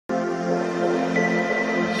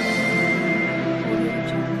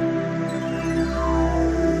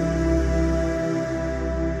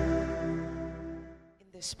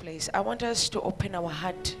this place. I want us to open our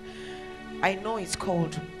heart. I know it's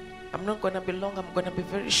cold. I'm not going to be long. I'm going to be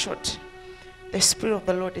very short. The Spirit of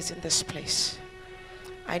the Lord is in this place.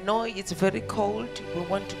 I know it's very cold. We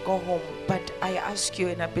want to go home. But I ask you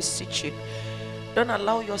and I beseech you, don't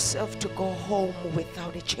allow yourself to go home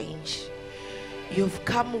without a change. You've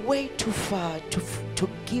come way too far to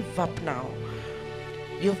give up now.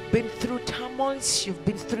 You've been through turmoils. You've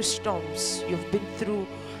been through storms. You've been through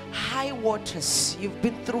high waters. You've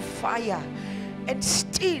been through fire. And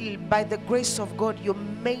still, by the grace of God, you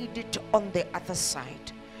made it on the other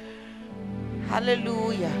side.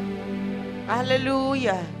 Hallelujah.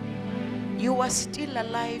 Hallelujah. You are still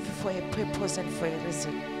alive for a purpose and for a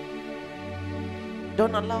reason.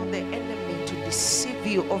 Don't allow the enemy to deceive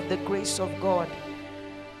you of the grace of God,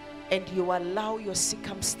 and you allow your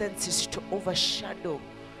circumstances to overshadow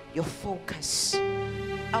your focus.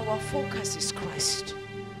 Our focus is Christ,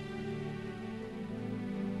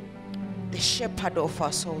 the shepherd of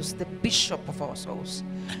our souls, the bishop of our souls.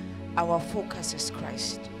 Our focus is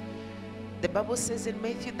Christ. The Bible says in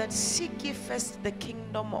Matthew that seek ye first the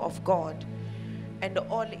kingdom of God and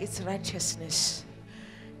all its righteousness,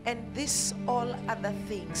 and this all other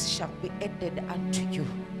things shall be added unto you.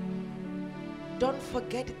 Don't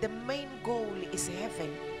forget, the main goal is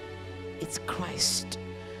heaven. It's Christ.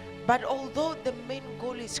 But although the main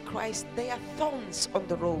goal is Christ, there are thorns on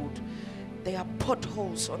the road. There are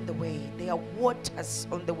potholes on the way. There are waters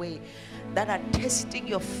on the way that are testing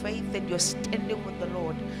your faith and your standing with the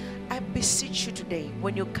Lord. I beseech you today,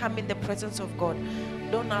 when you come in the presence of God,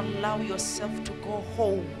 don't allow yourself to go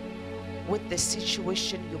home with the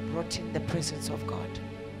situation you brought in the presence of God.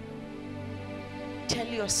 Tell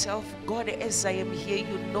yourself, God, as I am here,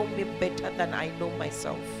 you know me better than I know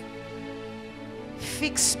myself.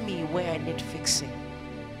 Fix me where I need fixing.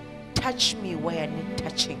 Touch me where I need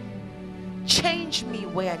touching. Change me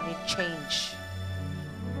where I need change.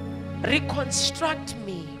 Reconstruct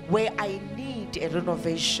me where I need a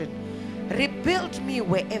renovation. Rebuild me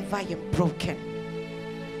wherever I am broken.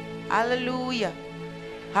 Hallelujah.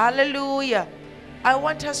 Hallelujah. I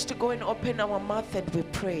want us to go and open our mouth and we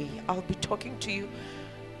pray. I'll be talking to you,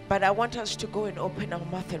 but I want us to go and open our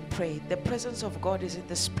mouth and pray. The presence of God is in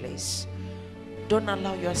this place. Don't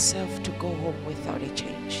allow yourself to go home without a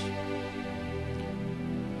change.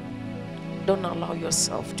 Don't allow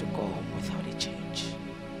yourself to go home without a change.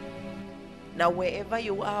 Now, wherever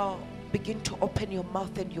you are, begin to open your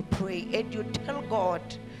mouth and you pray and you tell God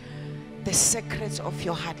the secrets of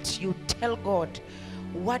your heart. You tell God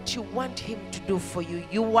what you want him to do for you.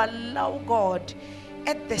 You allow God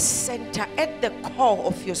at the center, at the core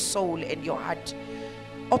of your soul and your heart.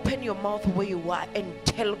 Open your mouth where you are and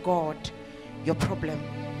tell God your problem.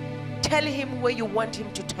 Tell him where you want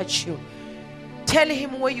him to touch you. Tell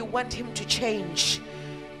him where you want him to change.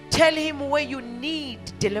 Tell him where you need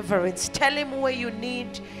deliverance. Tell him where you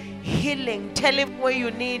need healing. Tell him where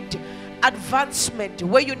you need advancement,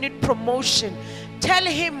 where you need promotion. Tell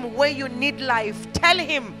him where you need life. Tell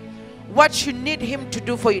him what you need him to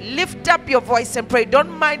do for you. Lift up your voice and pray.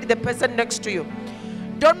 Don't mind the person next to you.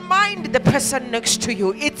 Don't mind the person next to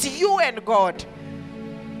you. It's you and God.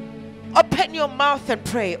 Open your mouth and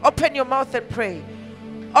pray. Open your mouth and pray.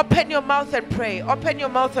 Open your mouth and pray. Open your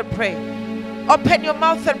mouth and pray. Open your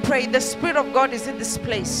mouth and pray. The Spirit of God is in this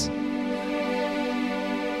place.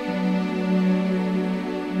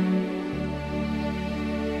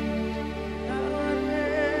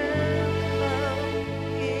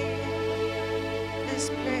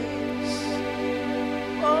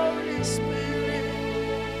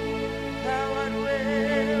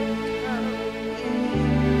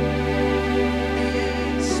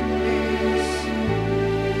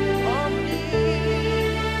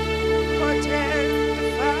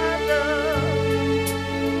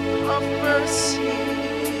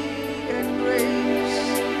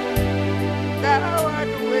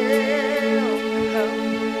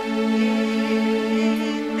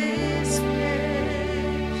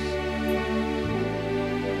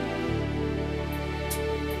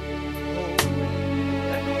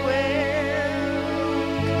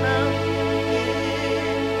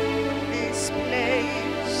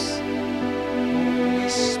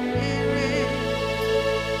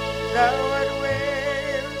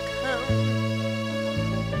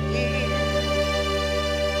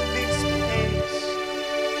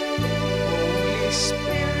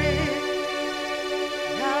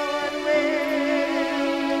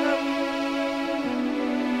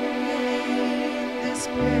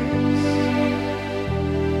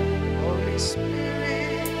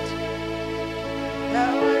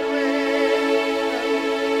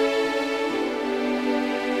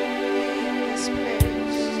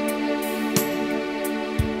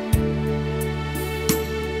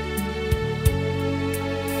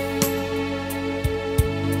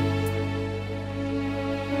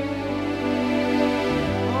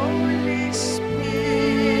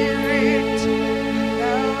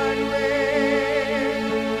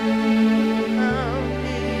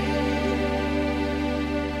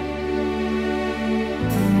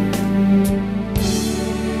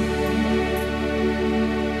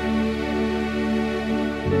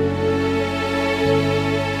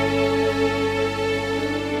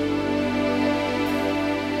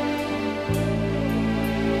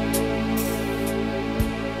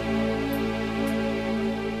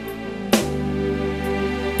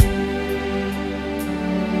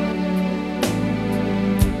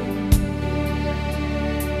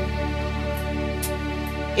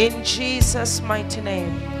 In Jesus' mighty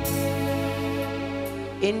name.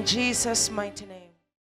 In Jesus' mighty name.